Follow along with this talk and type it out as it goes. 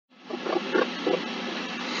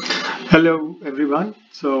Hello everyone.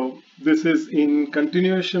 So this is in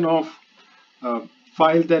continuation of a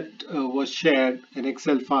file that was shared, an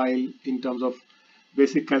Excel file in terms of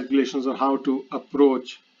basic calculations on how to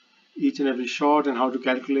approach each and every shot and how to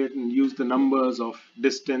calculate and use the numbers of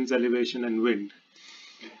distance, elevation and wind.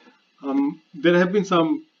 There have been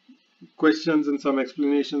some questions and some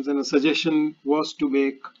explanations, and a suggestion was to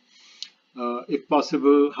make, if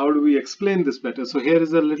possible, how do we explain this better? So here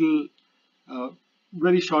is a little uh,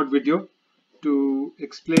 very short video to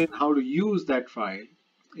explain how to use that file.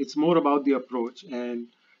 It's more about the approach, and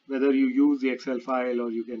whether you use the Excel file or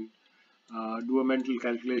you can do a mental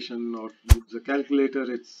calculation or use a calculator,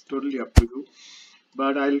 it's totally up to you.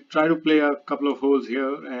 But I'll try to play a couple of holes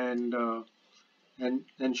here and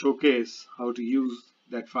showcase how to use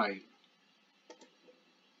that file.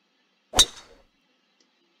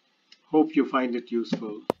 Hope you find it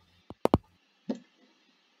useful.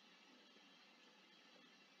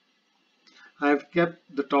 I have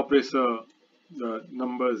kept the top racer the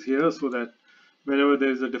numbers here so that whenever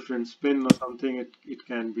there is a different spin or something, it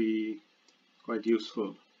can be quite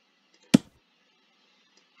useful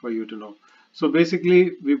for you to know. So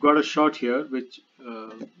basically, we've got a shot here, which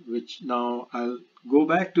now I'll go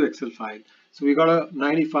back to Excel file. So we got a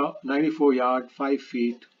 94 yard, 5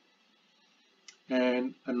 feet,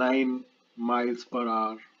 and a 9 miles per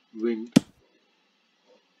hour wind.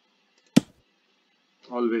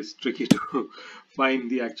 Always tricky to find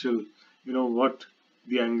the actual, what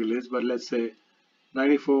the angle is, but let's say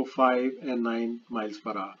 94, 5, and 9 miles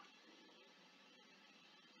per hour.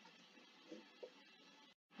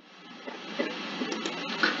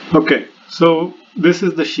 Okay, so this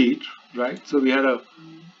is the sheet, right? So we had a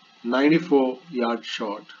 94 yard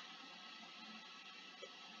shot,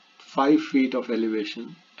 5 feet of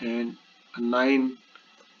elevation, and a 9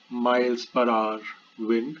 miles per hour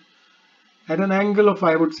wind at an angle of,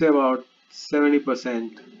 I would say, about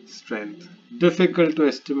 70% strength. Difficult to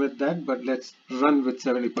estimate that, but let's run with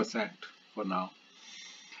 70% for now.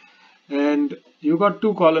 And you got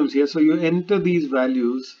two columns here, so you enter these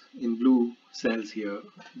values in blue cells here.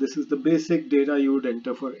 This is the basic data you would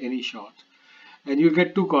enter for any shot, and you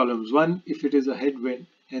get two columns, one if it is a headwind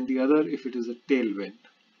and the other if it is a tailwind.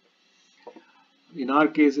 In our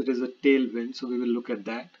case it is a tailwind, so we will look at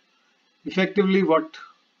that. Effectively what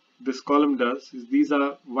this column does is, these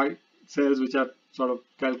are white cells which are sort of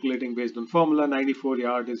calculating based on formula. 94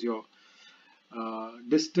 yard is your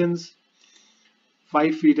distance,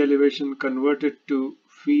 5 feet elevation converted to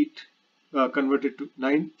feet, converted to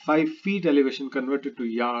 5 feet elevation converted to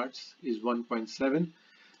yards is 1.7.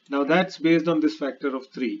 Now that's based on this factor of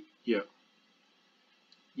 3 here.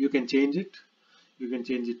 You can change it. You can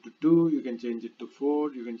change it to 2, you can change it to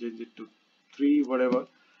 4, you can change it to 3, whatever.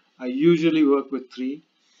 I usually work with 3.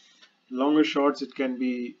 Longer shots, it can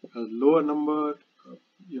be a lower number.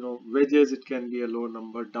 Wedges, it can be a lower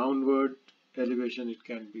number. Downward elevation, it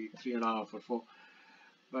can be 3.5 or 4.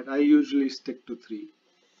 But I usually stick to 3.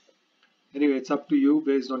 Anyway, it's up to you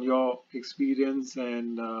based on your experience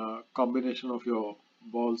and combination of your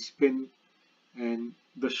ball spin and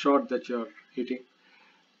the shot that you're hitting.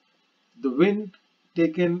 The wind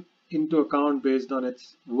taken into account based on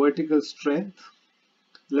its vertical strength.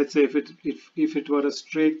 Let's say if it were a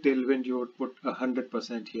straight tailwind, you would put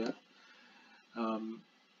 100% here,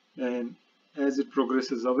 and as it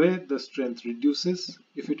progresses away, the strength reduces.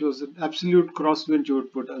 If it was an absolute crosswind, you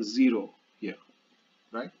would put a 0 here,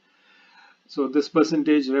 right? So this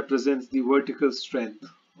percentage represents the vertical strength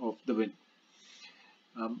of the wind.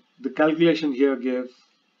 The calculation here gave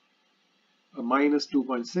a minus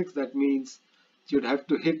 2.6. That means you'd have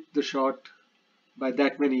to hit the shot by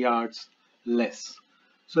that many yards less.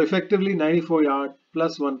 So effectively 94 yard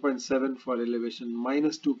plus 1.7 for elevation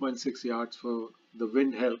minus 2.6 yards for the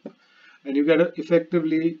wind help, and you get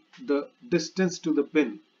effectively the distance to the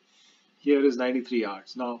pin here is 93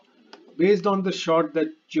 yards. Now based on the shot that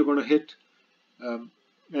you're going to hit,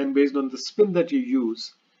 and based on the spin that you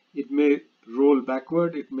use, it may roll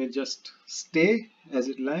backward, it may just stay as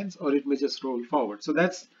it lands, or it may just roll forward. So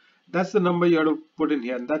that's the number you have to put in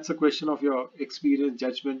here, and that's a question of your experience,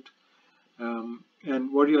 judgment,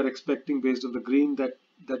 and what you are expecting based on the green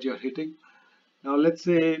that you're hitting. Now let's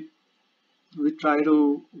say we try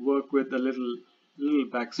to work with a little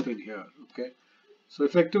backspin here. Okay, so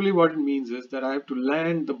effectively what it means is that I have to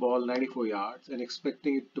land the ball 94 yards and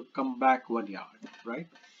expecting it to come back 1 yard, right?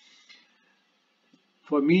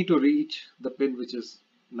 For me to reach the pin, which is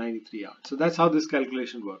 93 yards. So that's how this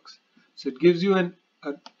calculation works. So it gives you an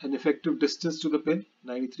effective distance to the pin,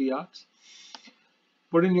 93 yards.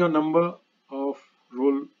 Put in your number of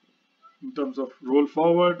roll in terms of roll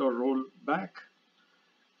forward or roll back,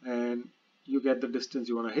 and you get the distance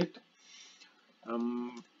you want to hit.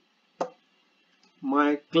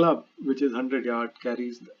 My club, which is 100 yard,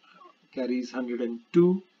 carries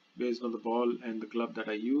 102 based on the ball and the club that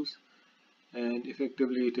I use, and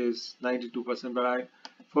effectively it is 92%. But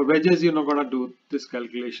for wedges, you're not going to do this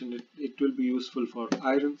calculation. It will be useful for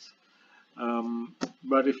irons.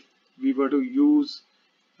 But if we were to use,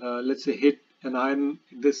 let's say, hit an iron,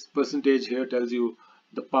 this percentage here tells you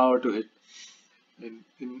the power to hit.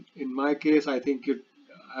 In my case, I think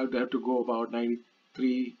I would have to go about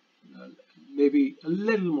 93, maybe a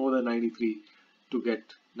little more than 93 to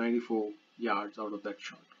get 94 yards out of that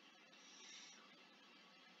shot.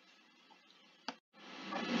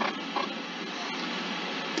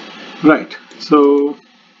 Right. So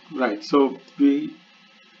we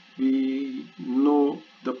know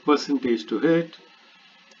the percentage to hit.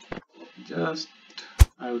 Just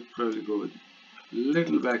I would probably go with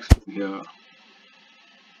little backspin here.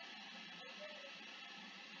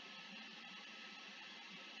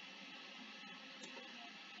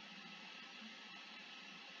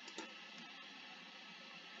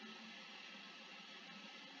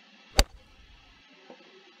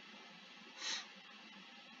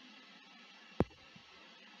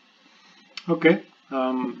 Okay,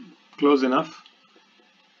 close enough.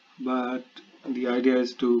 But the idea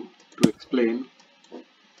is to explain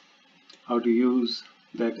how to use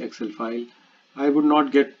that Excel file. I would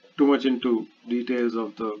not get too much into details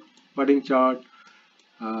of the putting chart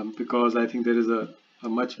because I think there is a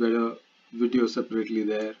much better video separately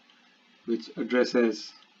there which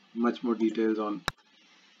addresses much more details on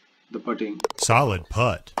the putting. Solid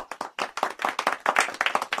putt.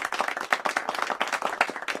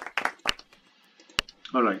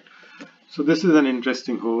 All right, so this is an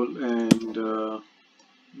interesting hole, and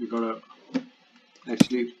we got a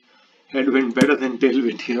actually headwind better than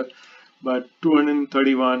tailwind here, but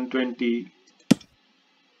 231, 20,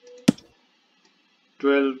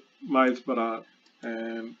 12 miles per hour,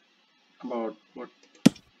 and about what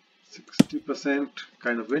 60%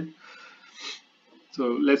 kind of wind.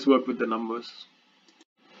 So let's work with the numbers.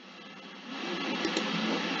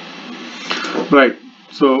 Right,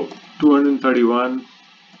 so 231,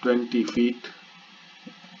 20 feet,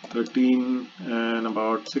 13, and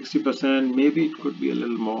about 60%, maybe it could be a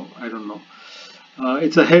little more, I don't know.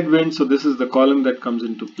 It's a headwind, so this is the column that comes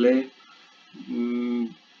into play.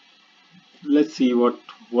 Let's see what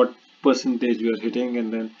percentage we are hitting,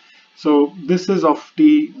 and then so this is off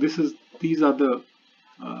tee. These are the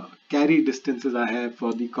carry distances I have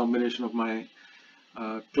for the combination of my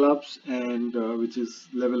clubs, and which is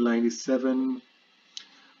level 97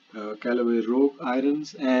 Callaway Rogue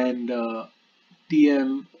irons and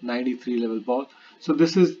TM 93 level ball. So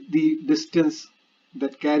this is the distance,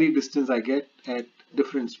 that carry distance I get at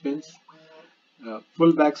different spins.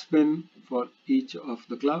 Full backspin for each of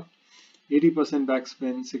the club, 80%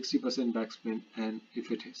 backspin, 60% backspin, and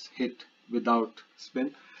if it is hit without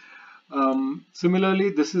spin. Similarly,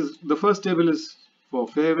 this is the first table is for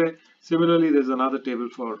fairway. Similarly, there's another table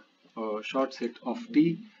for shots hit off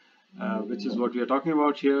tee, which is what we are talking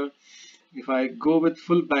about here. If I go with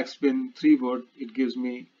full backspin 3 wood, it gives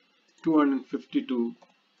me 252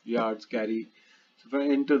 yards carry. So if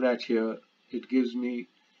I enter that here, it gives me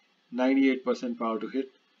 98% power to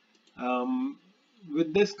hit.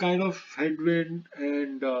 With this kind of headwind,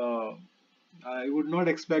 and I would not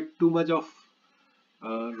expect too much of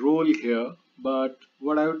roll here, but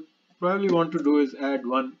what I would probably want to do is add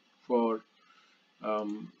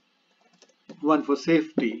um, one for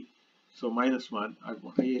safety. So -1. I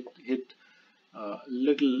want to hit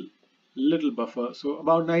little buffer. So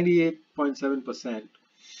about 98.7%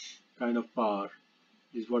 kind of power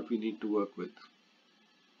is what we need to work with.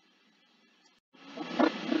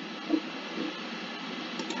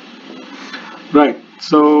 Right.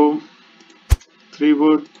 So 3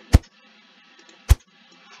 wood,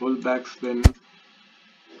 full backspin.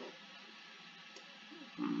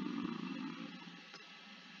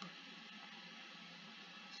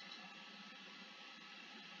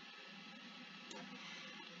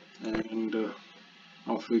 And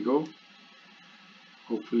off we go.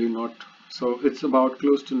 Hopefully not. So it's about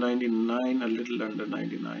close to 99, a little under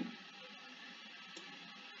 99.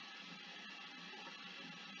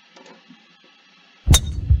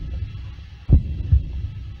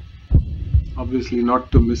 Obviously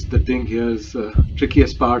not to miss the thing here is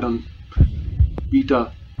trickiest part on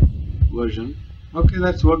beta version. Okay,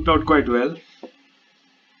 that's worked out quite well.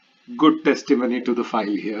 Good testimony to the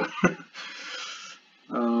file here.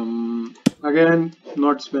 Again,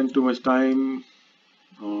 not spend too much time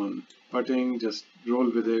on putting, just roll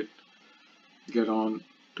with it, get on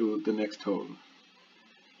to the next hole.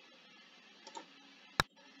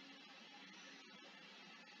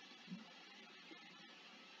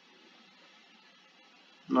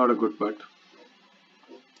 Not a good putt.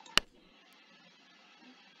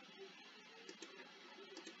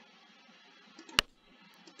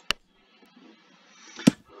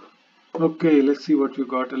 Okay, let's see what we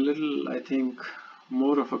got. A little, I think,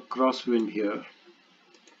 more of a crosswind here.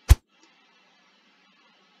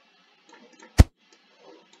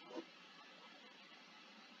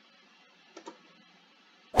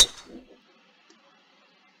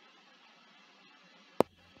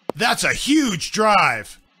 That's a huge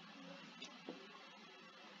drive.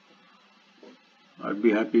 I'd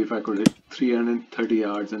be happy if I could hit 330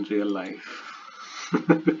 yards in real life.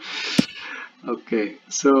 Okay,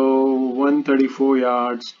 so 134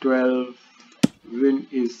 yards, 12. Wind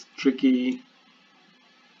is tricky.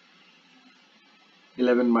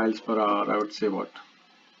 11 miles per hour. I would say what?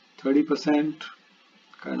 30%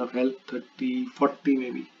 kind of help. 30, 40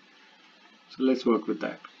 maybe. So let's work with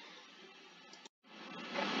that.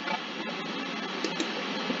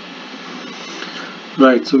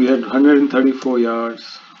 Right, so we had 134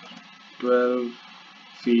 yards, 12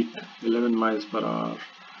 feet, 11 miles per hour.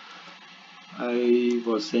 I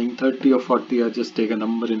was saying 30 or 40, I just take a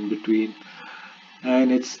number in between.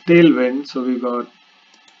 And it's tailwind, so we got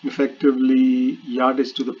effectively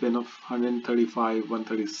yardage to the pin of 135,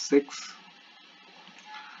 136.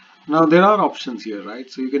 Now there are options here, right?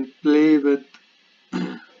 So you can play with,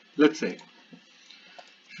 let's say,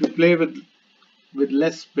 if you play with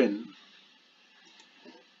less spin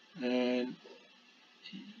and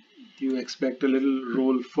you expect a little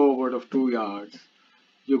roll forward of 2 yards,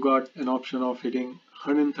 you got an option of hitting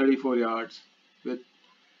 134 yards with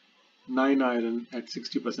 9 iron at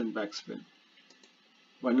 60% backspin.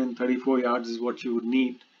 134 yards is what you would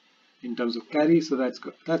need in terms of carry, so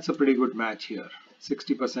that's a pretty good match here.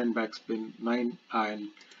 60% backspin, 9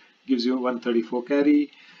 iron gives you 134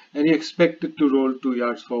 carry, and you expect it to roll 2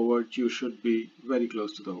 yards forward. You should be very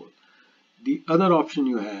close to the hole. The other option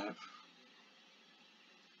you have,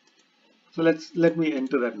 so let me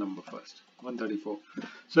enter that number first, 134.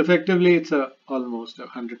 So effectively it's almost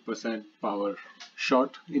 100% power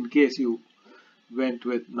shot in case you went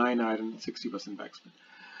with 9 iron, 60% backspin.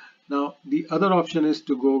 Now the other option is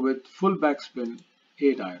to go with full backspin,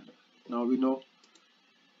 8 iron. Now we know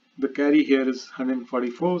the carry here is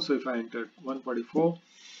 144, so if I enter 144,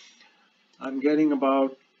 I'm getting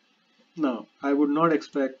about, now I would not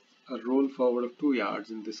expect a roll forward of 2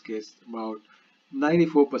 yards in this case, about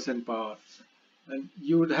 94% power. And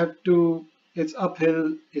you would have to, it's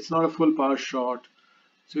uphill, it's not a full power shot,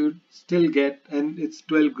 so you'd still get, and it's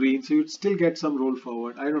 12 green, so you'd still get some roll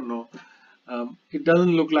forward. I don't know. It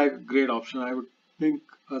doesn't look like a great option. I would think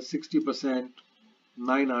a 60%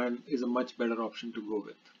 9 iron is a much better option to go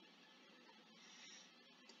with.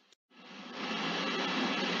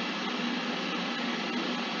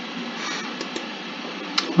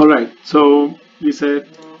 Alright, so we said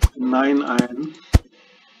 9 iron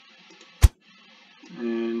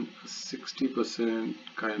and 60%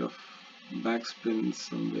 kind of backspin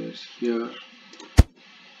somewhere here.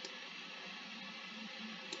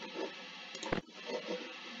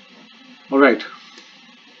 Alright.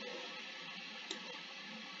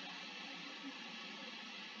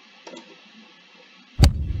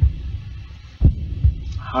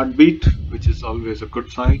 Heartbeat, which is always a good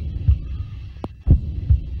sign.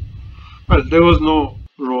 Well, there was no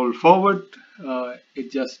roll forward.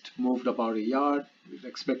 It just moved about a yard. We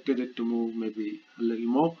expected it to move maybe a little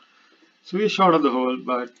more. So we're short of the hole,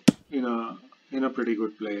 but in a pretty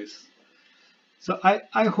good place. So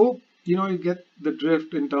I hope you get the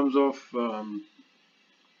drift in terms of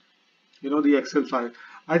the Excel file.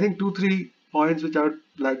 I think 2-3 points which I would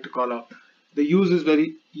like to call out. The use is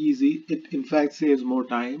very easy. It in fact saves more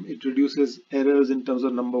time. It reduces errors in terms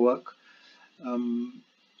of number work. Um,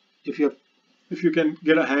 if you can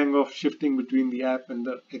get a hang of shifting between the app and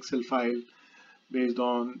the Excel file based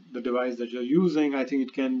on the device that you're using, I think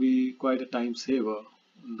it can be quite a time saver.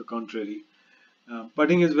 On the contrary,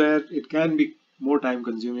 putting is where it can be more time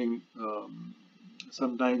consuming,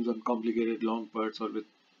 sometimes on complicated long putts or with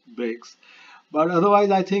breaks. But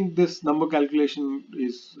otherwise, I think this number calculation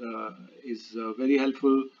is very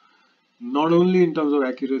helpful, not only in terms of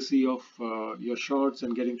accuracy of your shots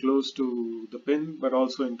and getting close to the pin, but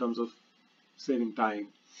also in terms of saving time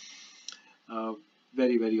uh,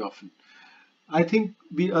 very, very often. I think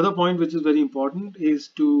the other point which is very important is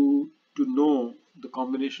to know the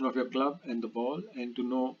combination of your club and the ball, and to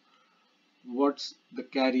know what's the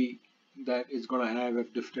carry that is going to have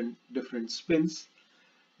at different spins.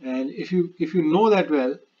 And if you know that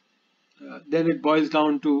well, then it boils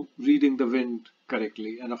down to reading the wind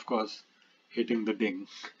correctly, and of course hitting the ding.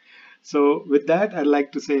 So with that, I'd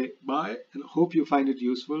like to say bye and hope you find it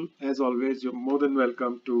useful. As always, you're more than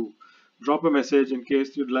welcome to drop a message in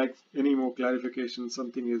case you'd like any more clarification,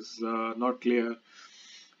 something is not clear.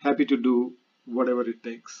 Happy to do whatever it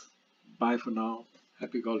takes. Bye for now.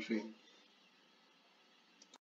 Happy golfing.